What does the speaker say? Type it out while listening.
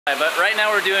But right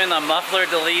now we're doing a muffler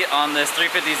delete on this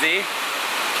 350Z.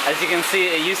 As you can see,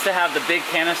 it used to have the big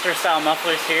canister style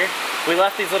mufflers here. We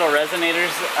left these little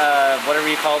resonators, whatever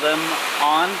you call them,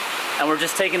 on, and we're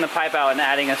just taking the pipe out and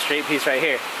adding a straight piece right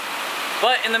here.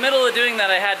 But in the middle of doing that,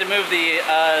 I had to move the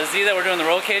Z that we're doing the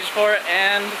roll cage for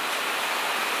and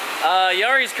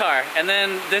Yari's car, and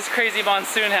then this crazy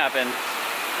monsoon happened.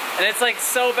 And it's like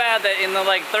so bad that in the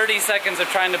like 30 seconds of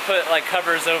trying to put like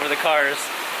covers over the cars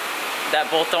that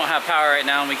both don't have power right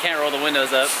now and we can't roll the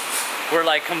windows up, we're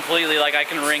like completely like, I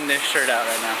can wring this shirt out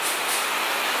right now.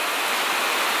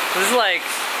 This is like,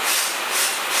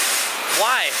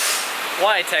 why?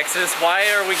 Why, Texas? Why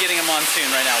are we getting a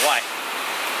monsoon right now? Why?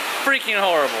 Freaking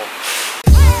horrible.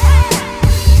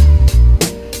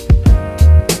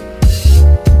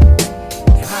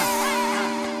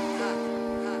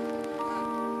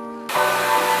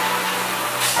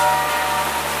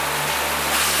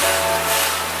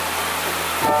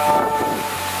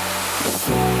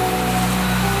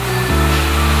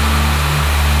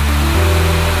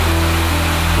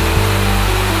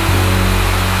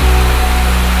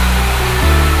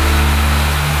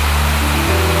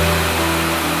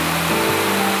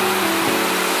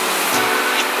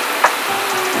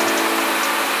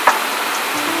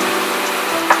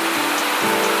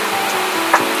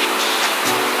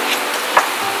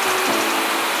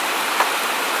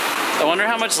 I wonder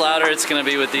how much louder it's going to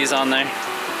be with these on there.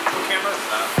 What camera is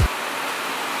that?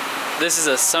 This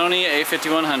is a Sony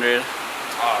A5100.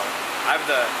 Oh, I have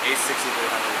the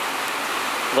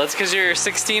A6300. That's because you're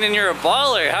 16 and you're a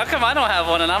baller. How come I don't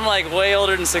have one and I'm like way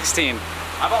older than 16?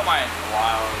 I bought mine a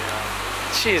while ago.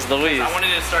 Jeez Louise. I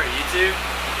wanted to start YouTube,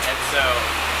 and so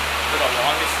for the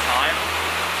longest time,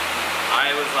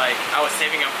 I was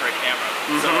saving up for a camera.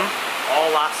 So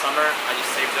all last summer, I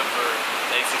just saved up for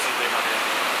the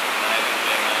A6300.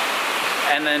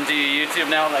 And then do you YouTube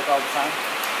now like all the time?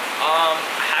 I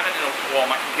haven't well,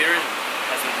 my computer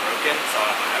has been broken, so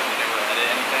I haven't been able to edit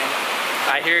anything.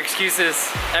 I hear excuses.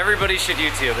 Everybody should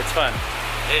YouTube, it's fun.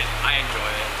 I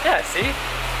enjoy it. Yeah, see?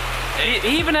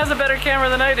 He even has a better camera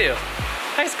than I do.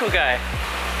 High school guy.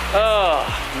 Oh,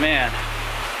 man.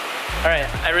 All right,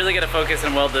 I really gotta focus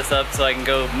and weld this up so I can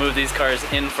go move these cars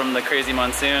in from the crazy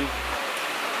monsoon.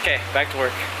 Okay, back to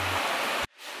work.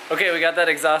 Okay, we got that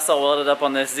exhaust all welded up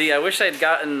on this Z. I wish I'd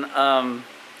gotten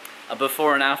a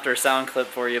before and after sound clip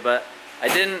for you, but I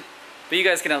didn't. But you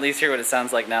guys can at least hear what it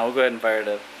sounds like now. We'll go ahead and fire it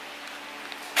up.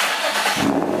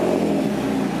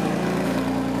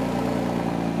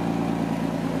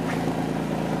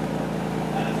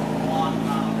 That is a lot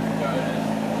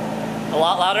louder. A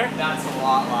lot louder? That's a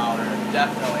lot louder.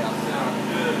 Definitely on sound.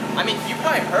 Good. I mean, you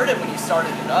probably heard it when you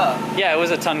started it up. Yeah, it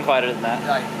was a ton quieter than that.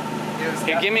 Like, it was.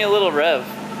 Here, give me a little rev.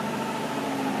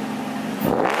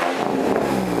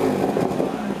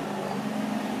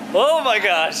 Oh my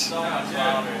gosh! So much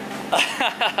louder.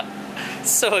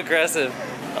 So aggressive.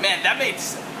 Man, that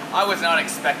makes. I was not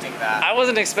expecting that. I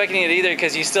wasn't expecting it either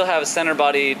because you still have center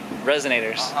body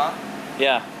resonators.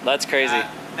 Yeah, that's crazy.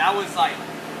 That was like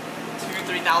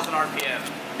 2,000–3,000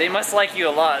 RPM. They must like you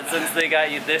a lot since they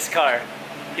got you this car.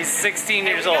 He's 16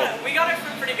 years old. We got it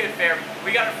for a pretty good fare.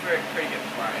 We got it for a pretty good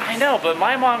price. I know, but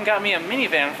my mom got me a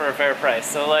minivan for a fair price.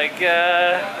 So like,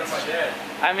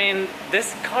 I mean,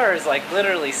 this car is like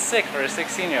literally sick for a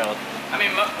 16-year-old. I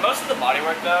mean, most of the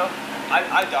bodywork though,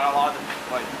 I've done a lot of the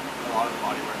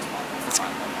bodywork. That's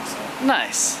fine.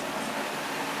 Nice.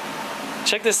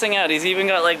 Check this thing out. He's even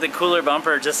got like the cooler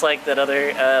bumper, just like that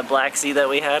other black Z that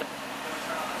we had.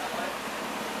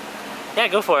 Yeah,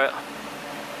 go for it.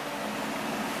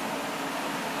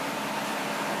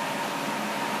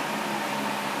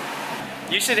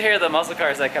 You should hear the muscle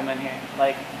cars that come in here.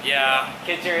 Like, yeah,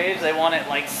 kids your age, they want it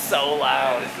like so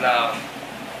loud. It's loud.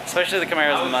 Especially the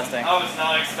Camaros and the Mustang. I was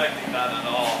not expecting that at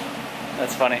all.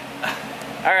 That's funny.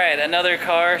 All right, another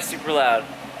car, super loud.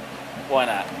 Why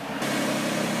not?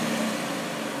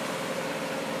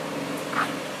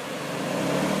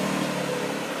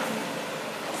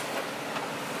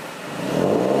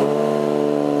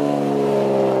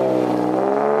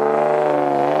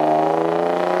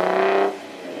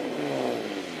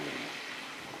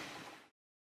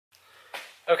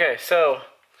 Okay, so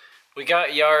we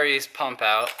got Yari's pump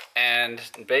out, and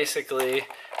basically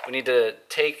we need to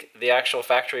take the actual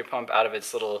factory pump out of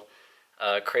its little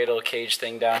cradle cage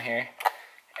thing down here,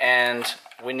 and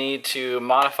we need to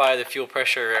modify the fuel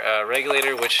pressure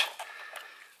regulator, which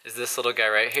is this little guy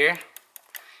right here.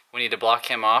 We need to block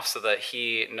him off so that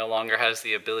he no longer has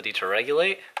the ability to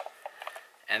regulate,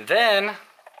 and then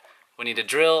we need to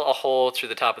drill a hole through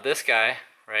the top of this guy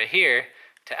right here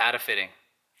to add a fitting.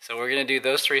 So we're gonna do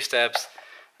those 3 steps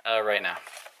right now.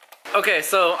 Okay,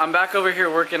 so I'm back over here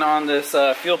working on this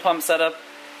fuel pump setup,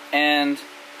 and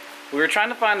we were trying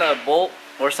to find a bolt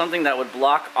or something that would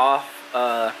block off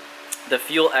the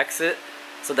fuel exit,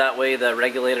 so that way the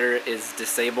regulator is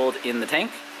disabled in the tank.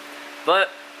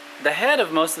 But the head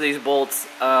of most of these bolts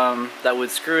that would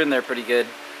screw in there pretty good,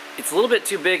 it's a little bit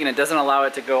too big and it doesn't allow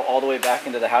it to go all the way back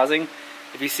into the housing.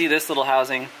 If you see this little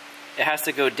housing, it has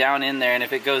to go down in there, and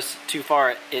if it goes too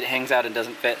far, it hangs out and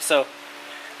doesn't fit. So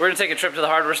we're gonna take a trip to the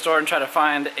hardware store and try to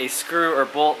find a screw or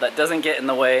bolt that doesn't get in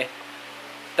the way.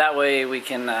 That way we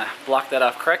can block that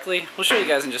off correctly. We'll show you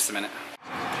guys in just a minute.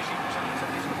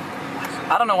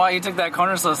 I don't know why you took that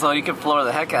corner so slow. You could floor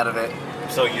the heck out of it.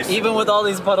 So used to, even with all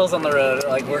these puddles on the road,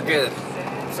 like, we're good.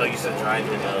 So used to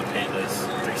driving a Panda's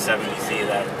 370Z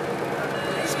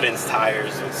that spins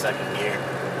tires in second gear.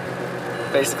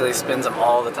 Basically spins them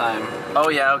all the time. Oh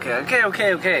yeah,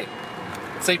 okay.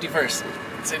 Safety first.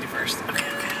 Safety first. Okay.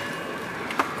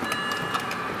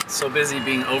 So busy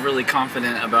being overly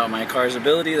confident about my car's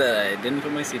ability that I didn't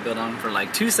put my seatbelt on for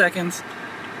like 2 seconds.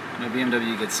 My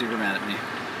BMW gets super mad at me.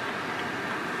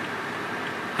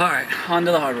 Alright, on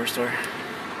to the hardware store.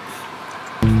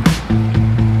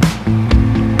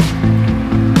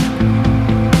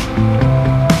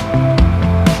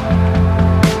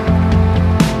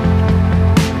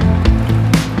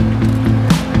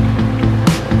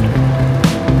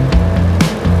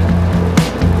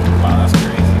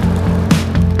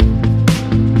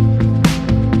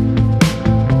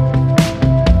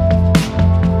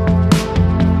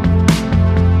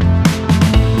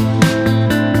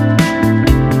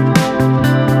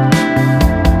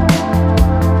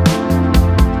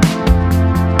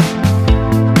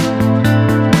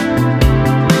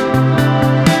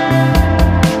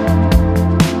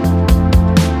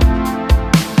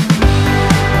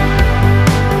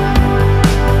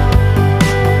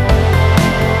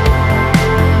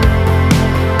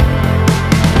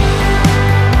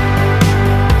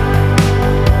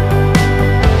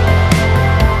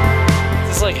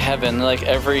 Heaven, like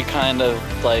every kind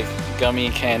of like gummy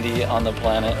candy on the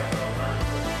planet.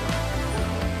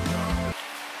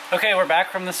 Okay, we're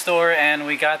back from the store and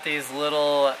we got these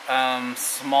little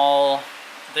small,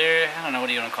 I don't know, what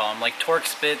do you want to call them, like torque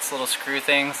spits, little screw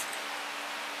things.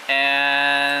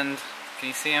 And can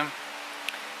you see them?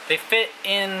 They fit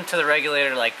into the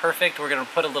regulator like perfect. We're gonna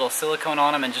put a little silicone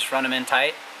on them and just run them in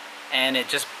tight, and it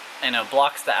just, you know,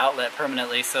 blocks the outlet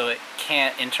permanently so it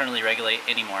can't internally regulate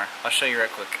anymore. I'll show you real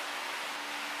quick.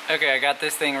 Okay, I got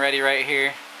this thing ready right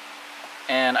here,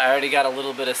 and I already got a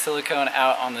little bit of silicone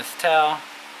out on this towel.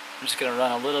 I'm just gonna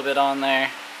run a little bit on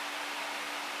there,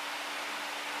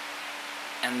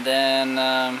 and then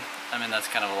I mean, that's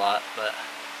kind of a lot, but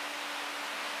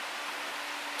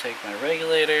take my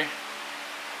regulator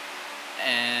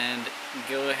and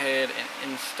go ahead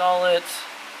and install it.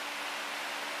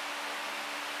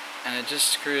 And it just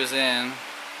screws in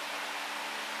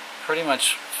pretty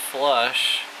much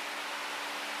flush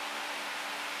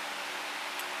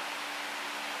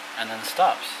and then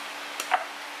stops.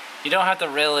 You don't have to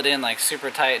rail it in like super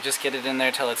tight, just get it in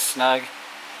there till it's snug,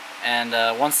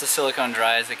 and once the silicone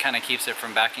dries, it kind of keeps it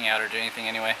from backing out or doing anything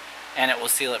anyway, and it will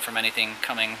seal it from anything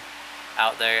coming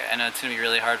out there. I know it's going to be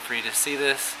really hard for you to see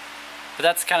this, but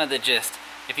that's kind of the gist.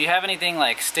 If you have anything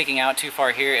like sticking out too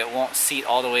far here, it won't seat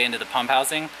all the way into the pump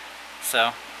housing.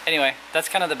 So anyway, that's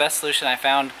kind of the best solution I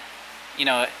found. You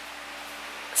know,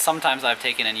 sometimes I've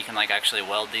taken and you can like actually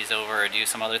weld these over or do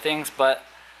some other things, but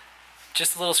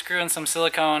just a little screw and some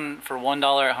silicone for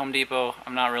 $1 at Home Depot,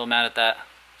 I'm not real mad at that.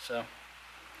 So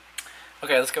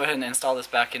okay, let's go ahead and install this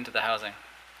back into the housing.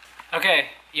 Okay,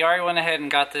 Yari went ahead and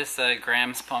got this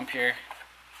Grams pump here.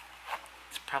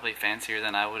 It's probably fancier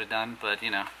than I would have done, but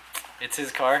you know, it's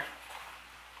his car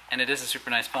and it is a super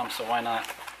nice pump, so why not?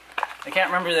 I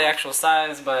can't remember the actual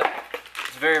size, but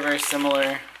it's very, very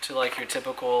similar to like your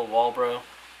typical Walbro.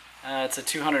 It's a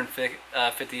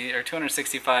 250 or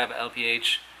 265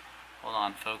 LPH. Hold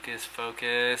on,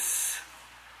 focus.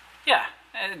 Yeah,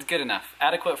 it's good enough.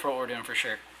 Adequate for what we're doing for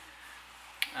sure.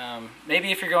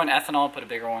 Maybe if you're going ethanol, put a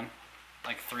bigger one,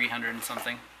 like 300 and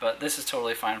something. But this is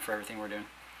totally fine for everything we're doing.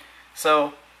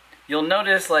 So you'll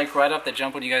notice, like right off the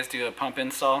jump when you guys do a pump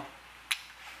install,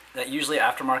 that usually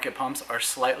aftermarket pumps are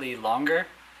slightly longer.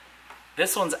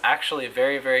 This one's actually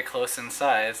very, very close in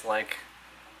size, like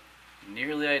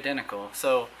nearly identical.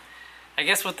 So I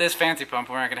guess with this fancy pump,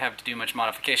 we're not gonna have to do much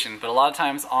modification, but a lot of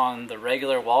times on the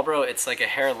regular Walbro, it's like a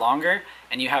hair longer,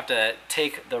 and you have to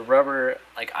take the rubber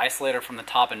like isolator from the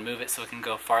top and move it so it can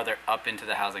go farther up into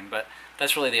the housing, but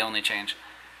that's really the only change.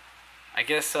 I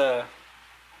guess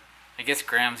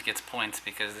Grams gets points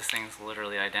because this thing's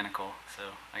literally identical, so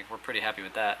like we're pretty happy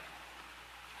with that.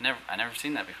 I never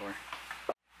seen that before.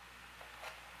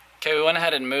 Okay, we went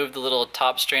ahead and moved the little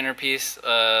top strainer piece.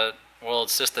 Well,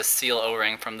 it's just the seal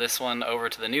O-ring from this one over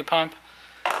to the new pump,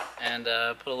 and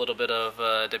put a little bit of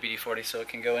WD-40 so it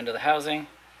can go into the housing.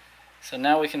 So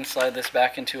now we can slide this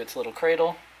back into its little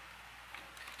cradle,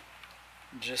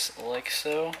 just like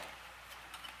so.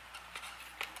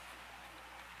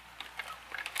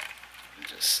 It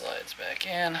just slides back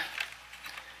in.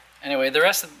 Anyway, the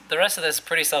rest of this is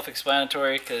pretty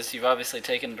self-explanatory because you've obviously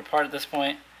taken it apart at this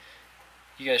point.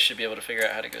 You guys should be able to figure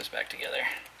out how it goes back together.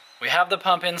 We have the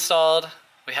pump installed,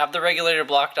 we have the regulator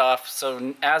blocked off,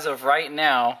 so as of right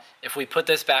now, if we put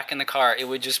this back in the car, it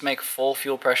would just make full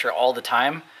fuel pressure all the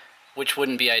time, which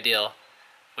wouldn't be ideal,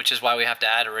 which is why we have to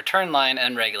add a return line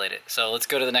and regulate it. So let's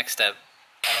go to the next step.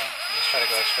 Just try to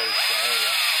go straight. There we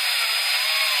go.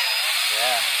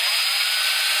 Yeah.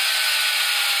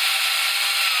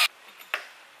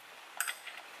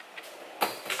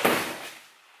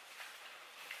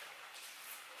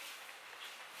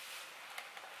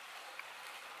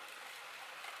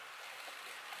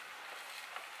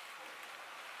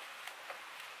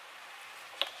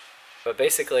 But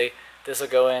basically, this will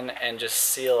go in and just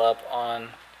seal up on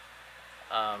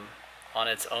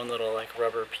its own little like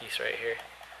rubber piece right here.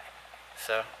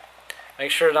 So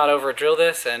make sure to not over drill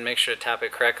this and make sure to tap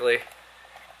it correctly.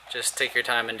 Just take your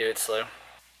time and do it slow.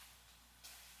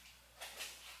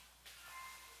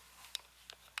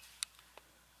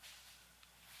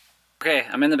 Okay,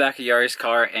 I'm in the back of Yari's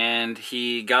car and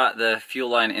he got the fuel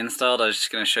line installed. I was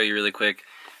just going to show you really quick.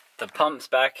 The pump's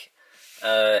back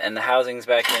and the housing's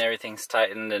back in, everything's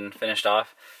tightened and finished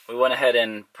off. We went ahead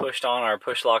and pushed on our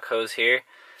push lock hose here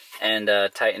and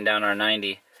tightened down our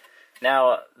 90.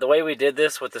 Now, the way we did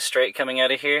this with the straight coming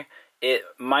out of here, it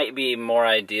might be more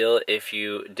ideal if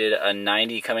you did a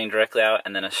 90 coming directly out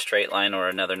and then a straight line or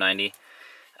another 90.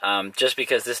 Just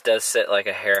because this does sit like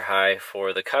a hair high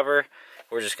for the cover,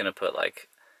 we're just going to put like,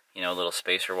 you know, a little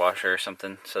spacer washer or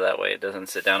something so that way it doesn't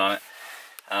sit down on it.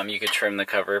 You could trim the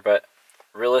cover, but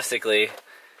realistically,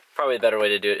 probably the better way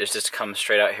to do it is just come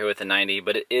straight out here with the 90,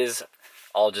 but it is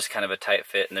all just kind of a tight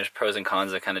fit, and there's pros and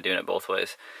cons of kind of doing it both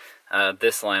ways.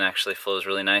 This line actually flows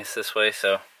really nice this way,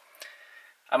 so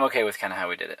I'm okay with kind of how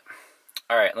we did it.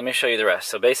 Alright, let me show you the rest.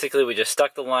 So basically we just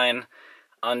stuck the line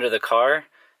under the car,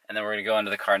 and then we're going to go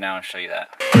into the car now and show you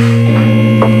that.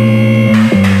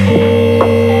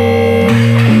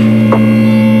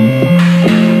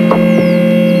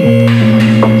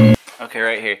 Okay,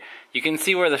 right here. You can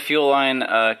see where the fuel line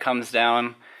comes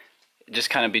down, just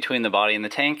kind of between the body and the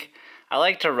tank. I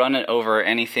like to run it over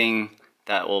anything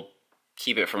that will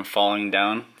keep it from falling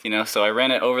down, you know, so I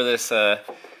ran it over this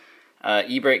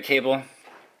e-brake cable,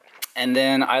 and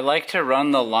then I like to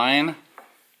run the line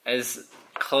as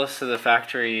close to the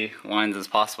factory lines as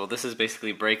possible. This is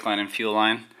basically brake line and fuel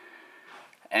line,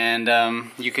 and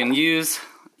you can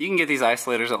get these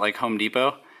isolators at like Home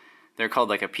Depot. They're called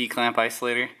like a P-clamp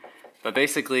isolator. But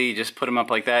basically, you just put them up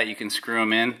like that, you can screw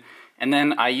them in. And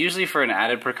then I usually, for an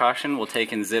added precaution, will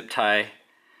take and zip tie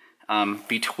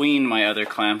between my other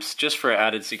clamps, just for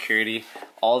added security,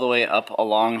 all the way up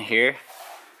along here.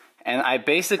 And I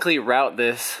basically route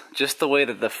this just the way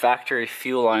that the factory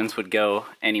fuel lines would go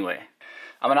anyway.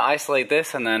 I'm gonna isolate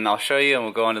this and then I'll show you and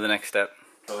we'll go on to the next step.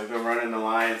 So we've been running the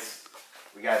lines.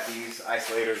 We got these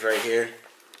isolators right here.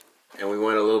 And we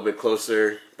went a little bit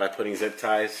closer by putting zip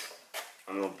ties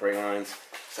on the little brake lines,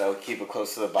 so keep it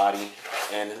close to the body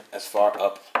and as far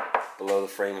up below the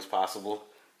frame as possible,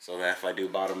 so that if I do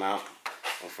bottom out,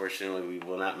 unfortunately we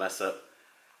will not mess up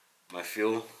my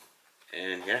fuel.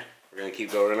 And yeah, we're gonna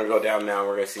keep going. We're gonna go down now.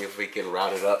 We're gonna see if we can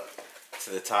route it up to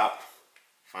the top,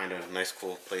 find a nice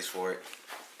cool place for it.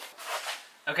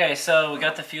 Okay, so we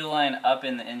got the fuel line up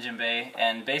in the engine bay,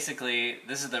 and basically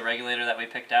this is the regulator that we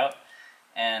picked out,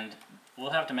 and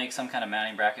we'll have to make some kind of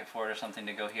mounting bracket for it or something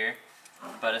to go here.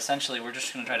 But essentially we're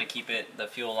just going to try to keep the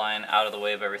fuel line out of the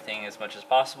way of everything as much as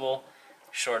possible,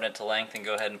 shorten it to length, and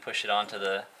go ahead and push it onto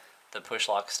the push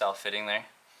lock style fitting there.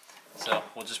 So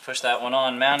we'll just push that one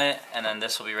on, mount it, and then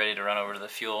this will be ready to run over to the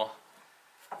fuel,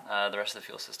 the rest of the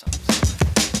fuel system.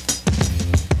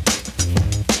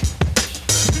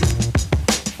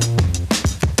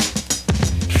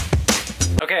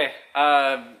 Okay,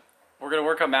 we're going to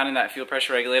work on mounting that fuel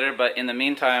pressure regulator, but in the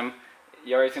meantime,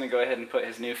 Yari's going to go ahead and put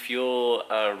his new fuel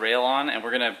rail on, and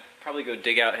we're going to probably go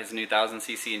dig out his new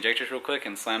 1000cc injectors real quick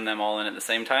and slam them all in at the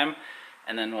same time,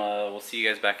 and then we'll see you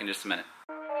guys back in just a minute.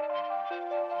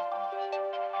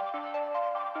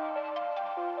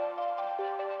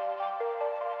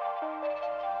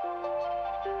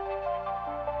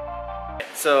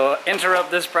 So interrupt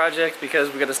this project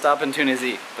because we gotta stop and tune a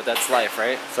Z, but that's life,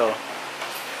 right? So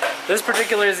this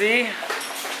particular Z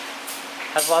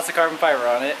has lots of carbon fiber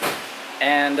on it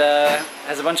and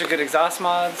has a bunch of good exhaust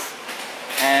mods,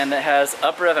 and it has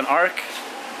up rev and arc,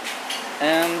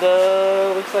 and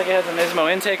looks like it has an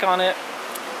Nismo intake on it,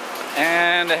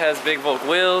 and it has big Volk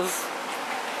wheels,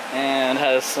 and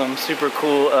has some super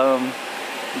cool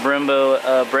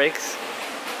Brembo brakes,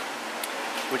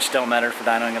 which don't matter for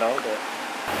dynoing at all, but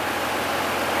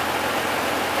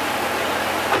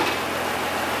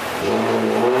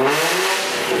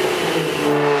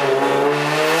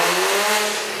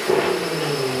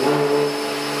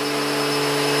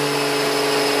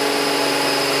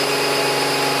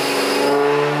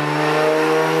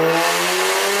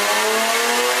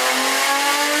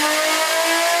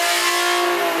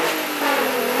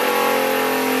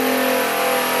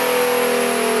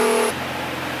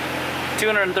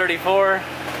 234,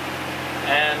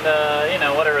 and you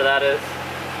know, whatever that is,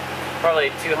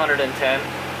 probably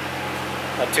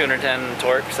 210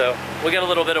 torque. So we got a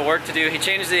little bit of work to do. He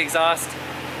changed the exhaust,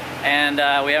 and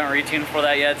we haven't retuned for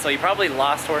that yet, so he probably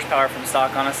lost horsepower from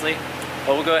stock, honestly,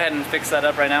 but we'll go ahead and fix that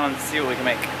up right now and see what we can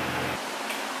make.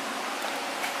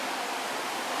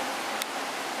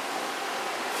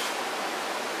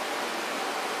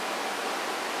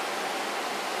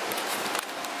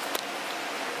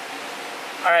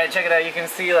 Alright, check it out. You can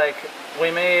see, like, we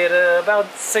made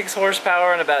about 6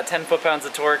 horsepower and about 10 foot-pounds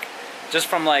of torque just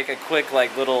from like a quick,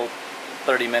 like, little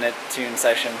 30-minute tune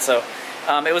session. So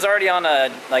it was already on a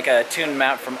tune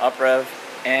map from UpRev,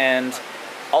 and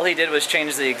all he did was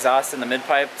change the exhaust in the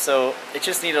mid-pipe, so it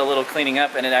just needed a little cleaning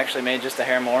up, and it actually made just a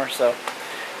hair more, so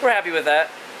we're happy with that.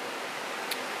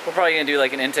 We're probably going to do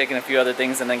like an intake and a few other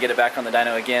things and then get it back on the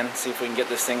dyno again, see if we can get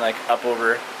this thing like up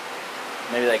over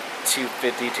maybe like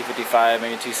 250, 255,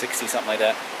 maybe 260, something like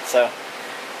that. So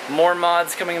more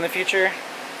mods coming in the future,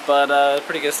 but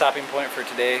pretty good stopping point for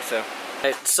today.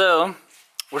 So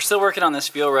we're still working on this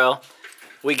fuel rail.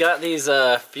 We got these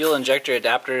fuel injector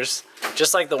adapters,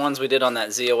 just like the ones we did on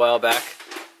that Z a while back,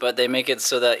 but they make it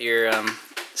so that your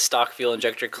stock fuel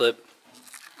injector clip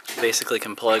basically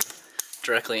can plug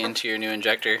directly into your new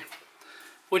injector,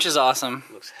 which is awesome.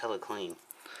 Looks hella clean.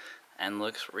 And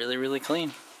looks really, really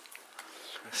clean.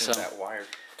 So that wire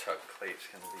tuck plate's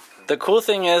gonna be clean. The cool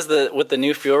thing is that with the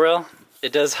new fuel rail,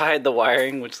 it does hide the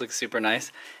wiring, which looks super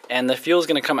nice. And the fuel's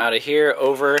gonna come out of here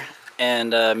over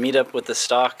and meet up with the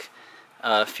stock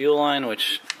fuel line,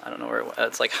 which I don't know where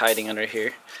it's like hiding under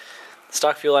here. The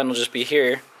stock fuel line will just be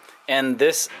here, and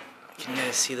this, can you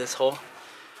guys see this hole?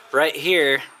 Right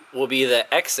here will be the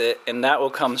exit, and that will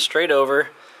come straight over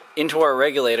into our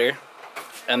regulator,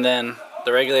 and then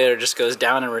the regulator just goes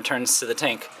down and returns to the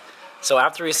tank. So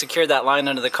after we secured that line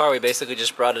under the car, we basically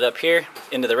just brought it up here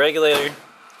into the regulator,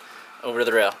 over to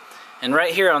the rail. And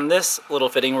right here on this little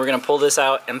fitting, we're gonna pull this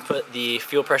out and put the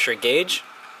fuel pressure gauge,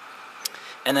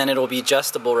 and then it'll be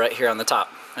adjustable right here on the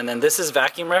top. And then this is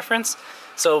vacuum reference.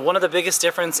 So one of the biggest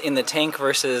difference in the tank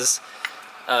versus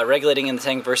regulating in the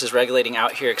tank versus regulating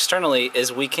out here externally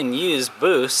is we can use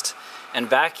boost and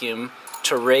vacuum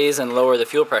to raise and lower the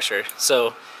fuel pressure.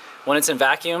 So when it's in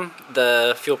vacuum,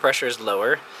 the fuel pressure is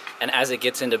lower, and as it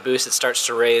gets into boost, it starts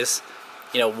to raise,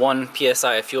 you know, 1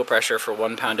 psi of fuel pressure for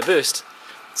 1 pound of boost.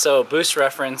 So boost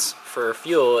reference for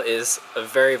fuel is a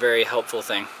very, very helpful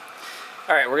thing.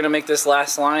 All right, we're gonna make this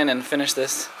last line and finish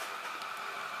this,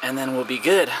 and then we'll be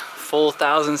good. Full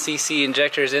 1000 cc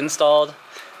injectors installed.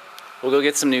 We'll go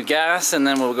get some new gas, and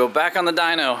then we'll go back on the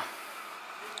dyno.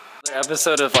 Another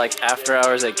episode of like After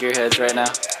Hours at Gearheads right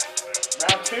now.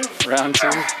 Round 2. Round 2.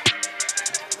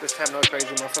 This time no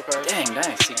crazy muscle cars. Dang,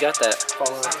 nice, you got that.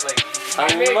 Follow. I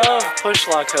love push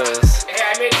lock hose. Hey,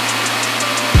 I made